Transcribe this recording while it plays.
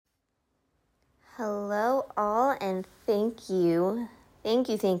Hello, all, and thank you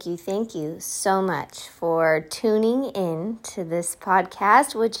so much for tuning in to this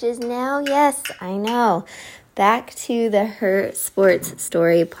podcast, which is now, yes, I know, back to the Her Sports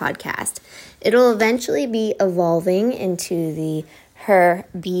Story podcast. It'll eventually be evolving into the Her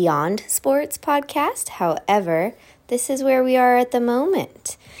Beyond Sports podcast. However, this is where we are at the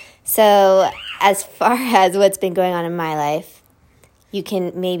moment. So, as far as what's been going on in my life, you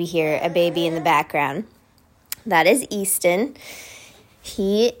can maybe hear a baby in the background. That is Easton.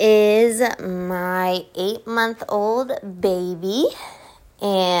 He is my 8-month-old baby.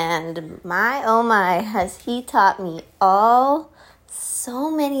 And oh my, has he taught me so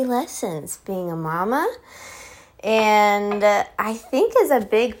many lessons being a mama. And I think is a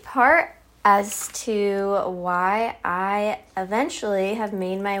big part as to why I eventually have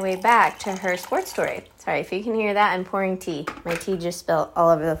made my way back to Her Sports Story. Sorry, if you can hear that, I'm pouring tea. My tea just spilled all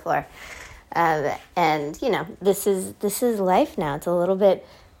over the floor. And, you know, this is life now. There's a little bit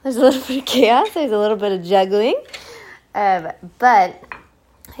of chaos. There's a little bit of juggling. But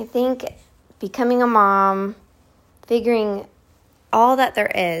I think becoming a mom, figuring all that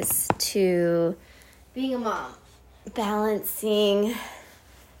there is to being a mom, balancing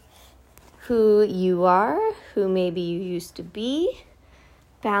who you are, who maybe you used to be,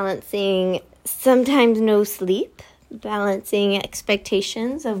 balancing sometimes no sleep, balancing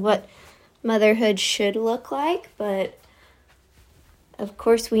expectations of what motherhood should look like, but of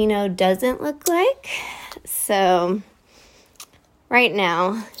course we know doesn't look like. So right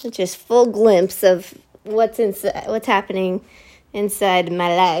now, just full glimpse of what's happening inside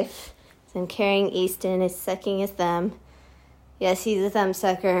my life. So I'm carrying Easton, is sucking his thumb. Yes, he's a thumb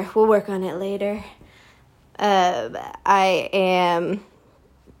sucker. We'll work on it later. I am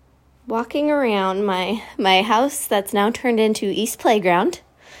walking around my house that's now turned into East Playground,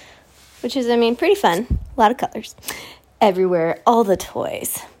 which is, pretty fun. A lot of colors everywhere, all the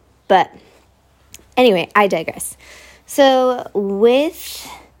toys. But anyway, I digress. So with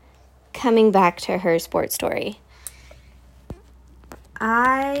coming back to Her Sports Story,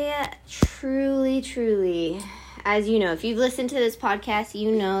 I truly, as you know, if you've listened to this podcast,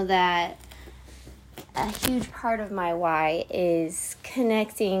 you know that a huge part of my why is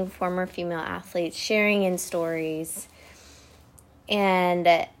connecting former female athletes, sharing in stories. And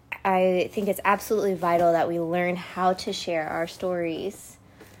I think it's absolutely vital that we learn how to share our stories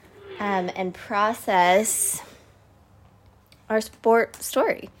and process our sport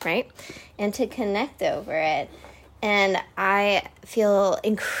story, right? And to connect over it. And I feel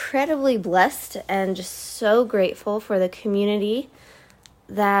incredibly blessed and just so grateful for the community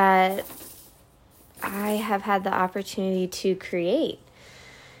that I have had the opportunity to create.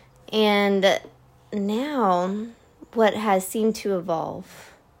 And now what has seemed to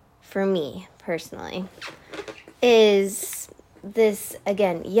evolve for me personally is this,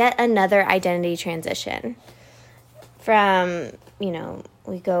 again, yet another identity transition from,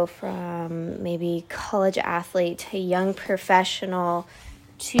 we go from maybe college athlete to young professional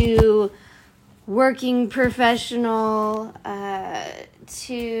to working professional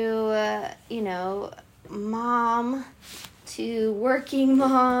to, mom to working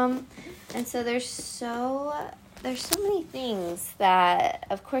mom. And so there's so many things that,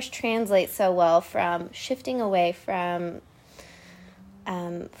 of course, translate so well from shifting away from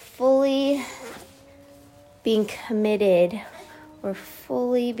fully being committed or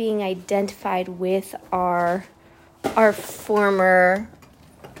fully being identified with our former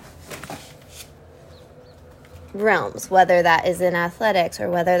realms, whether that is in athletics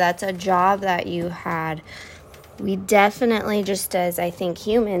or whether that's a job that you had. We definitely, just as I think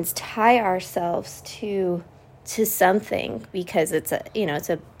humans, tie ourselves to something because it's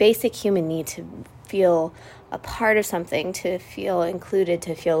a basic human need to feel a part of something, to feel included,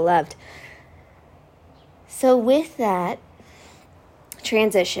 to feel loved. So with that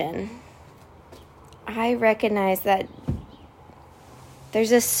transition, I recognize that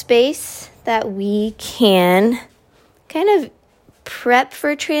there's a space that we can kind of prep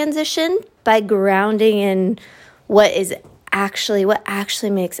for transition by grounding in what actually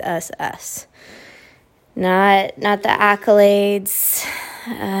makes us us. Not the accolades,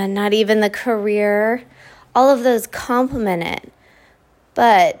 not even the career. All of those complement it.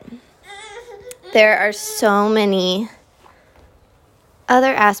 But there are so many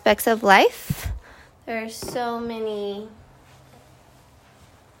other aspects of life. There are so many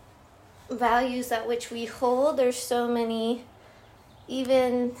values that which we hold. There's so many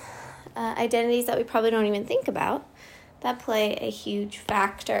even identities that we probably don't even think about that play a huge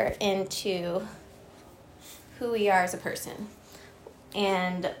factor into who we are as a person.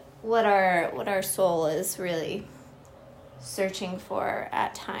 And what our soul is really searching for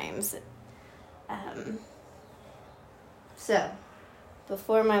at times. So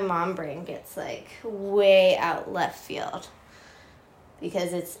before my mom brain gets like way out left field,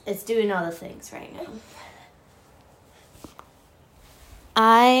 because it's doing all the things right now.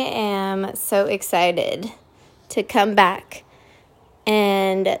 I am so excited to come back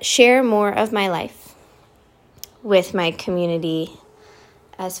and share more of my life with my community,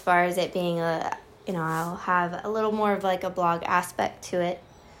 as far as it being I'll have a little more of like a blog aspect to it.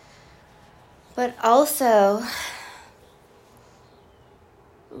 But also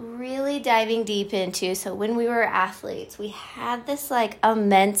really diving deep into, so when we were athletes, we had this like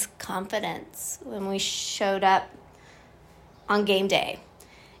immense confidence when we showed up on game day.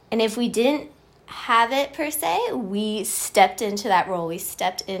 And if we didn't have it per se, we stepped into that role, we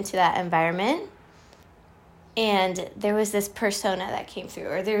stepped into that environment, and there was this persona that came through,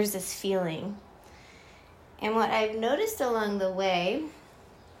 or there was this feeling. And what I've noticed along the way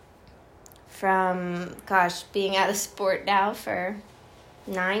from, being out of sport now for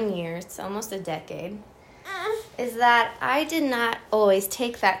 9 years, almost a decade, is that I did not always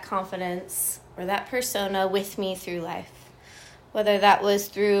take that confidence or that persona with me through life. Whether that was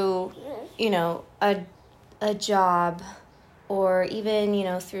through, a job, or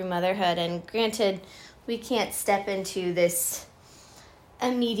even, through motherhood. And granted, we can't step into this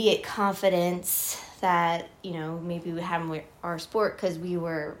immediate confidence that, maybe we had in our sport, because we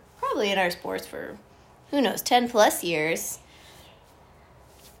were probably in our sports for, 10 plus years.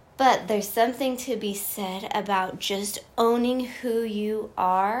 But there's something to be said about just owning who you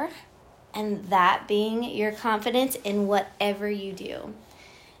are, and that being your confidence in whatever you do.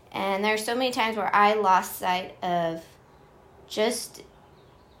 And there are so many times where I lost sight of just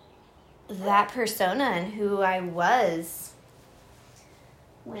that persona and who I was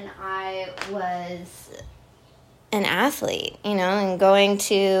when I was an athlete, and going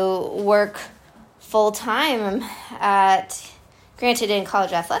to work full time granted in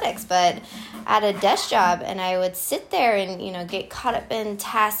college athletics, but at a desk job, and I would sit there and, get caught up in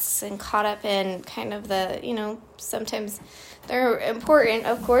tasks and caught up in kind of the, sometimes they're important,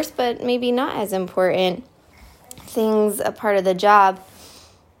 of course, but maybe not as important things a part of the job.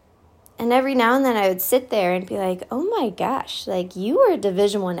 And every now and then I would sit there and be like, oh my gosh, like, you were a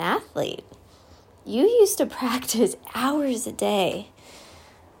Division I athlete. You used to practice hours a day.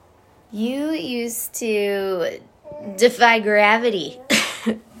 You used to defy gravity.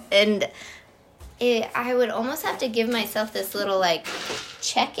 And I would almost have to give myself this little like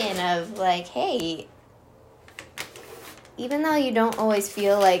check-in of like, hey, even though you don't always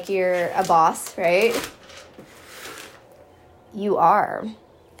feel like you're a boss, right? You are.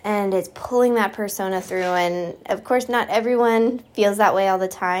 And it's pulling that persona through. And of course, not everyone feels that way all the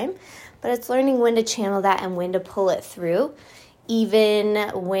time, but it's learning when to channel that and when to pull it through. Even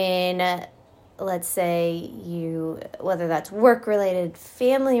when, let's say whether that's work-related,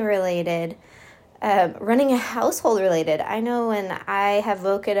 family-related, running a household-related. I know when I have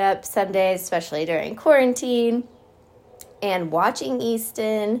woken up some days, especially during quarantine, and watching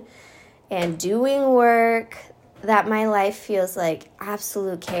Easton and doing work, that my life feels like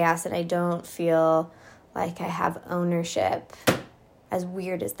absolute chaos, and I don't feel like I have ownership, as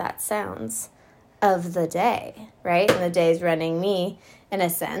weird as that sounds, of the day, right? And the day's running me in a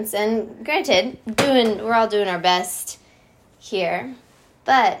sense. And granted, we're all doing our best here.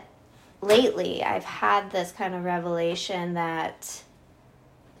 But lately, I've had this kind of revelation that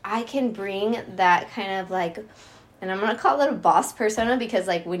I can bring that kind of like, and I'm going to call it a boss persona, because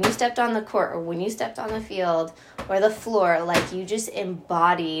like when you stepped on the court or when you stepped on the field or the floor, like you just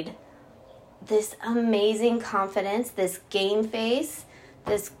embodied this amazing confidence, this game face,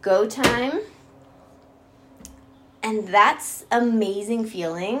 this go time. And that's amazing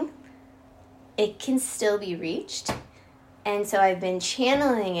feeling. It can still be reached. And so I've been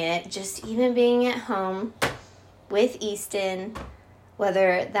channeling it, just even being at home with Easton,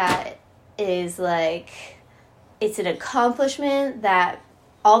 whether that is like, it's an accomplishment that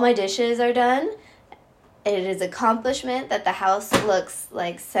all my dishes are done. It is an accomplishment that the house looks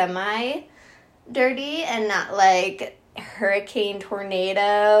like semi-dirty and not like hurricane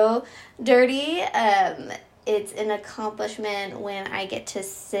tornado dirty. It's an accomplishment when I get to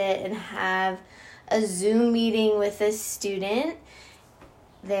sit and have a Zoom meeting with a student.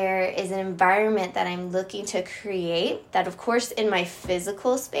 There is an environment that I'm looking to create that, of course, in my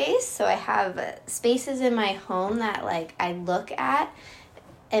physical space. So I have spaces in my home that like I look at,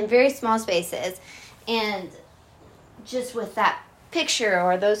 and very small spaces. And just with that picture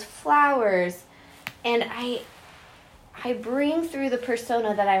or those flowers, and I bring through the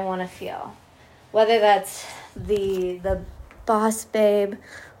persona that I want to feel. Whether that's the boss babe,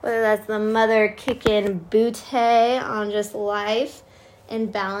 whether that's the mother kicking booty on just life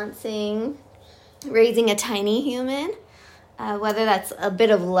and balancing, raising a tiny human, whether that's a bit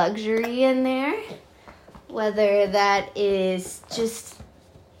of luxury in there, whether that is just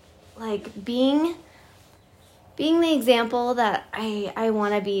like being the example that I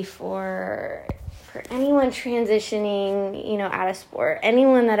want to be for anyone transitioning, out of sport,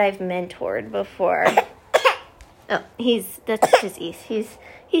 anyone that I've mentored before. Oh, that's just he's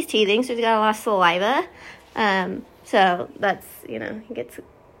teething, so he's got a lot of saliva. So that's, he gets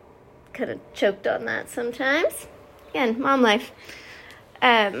kind of choked on that sometimes. Again, mom life.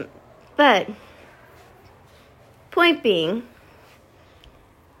 But point being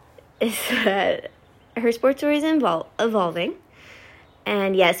is that her sports story is evolving.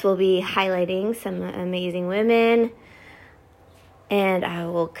 And yes, we'll be highlighting some amazing women. And I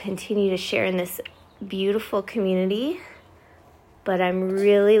will continue to share in this beautiful community. But I'm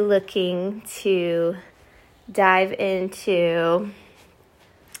really looking to dive into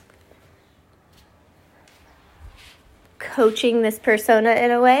coaching this persona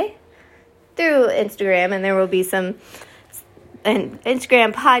in a way through Instagram. And there will be an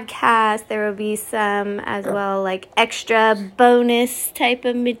Instagram podcast. There will be some as well, like extra bonus type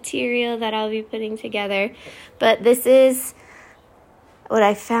of material that I'll be putting together. But this is what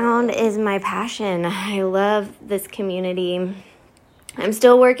I found is my passion. I love this community. I'm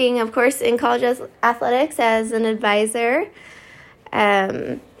still working, of course, in college athletics as an advisor.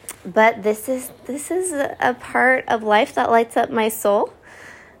 But this is a part of life that lights up my soul.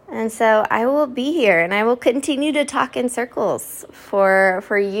 And so I will be here, and I will continue to talk in circles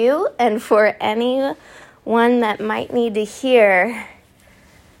for you and for anyone that might need to hear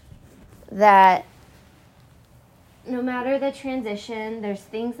that no matter the transition, there's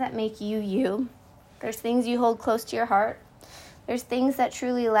things that make you you. There's things you hold close to your heart. There's things that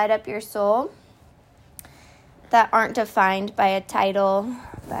truly light up your soul that aren't defined by a title,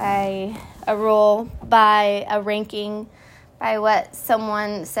 by a role, by a ranking, by what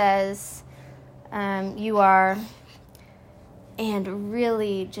someone says you are, and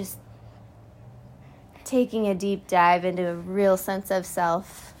really just taking a deep dive into a real sense of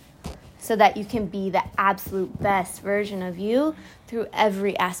self so that you can be the absolute best version of you through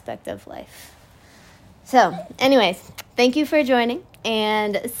every aspect of life. So, anyways, thank you for joining,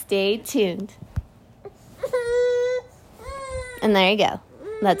 and stay tuned. And there you go.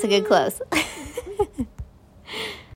 That's a good close.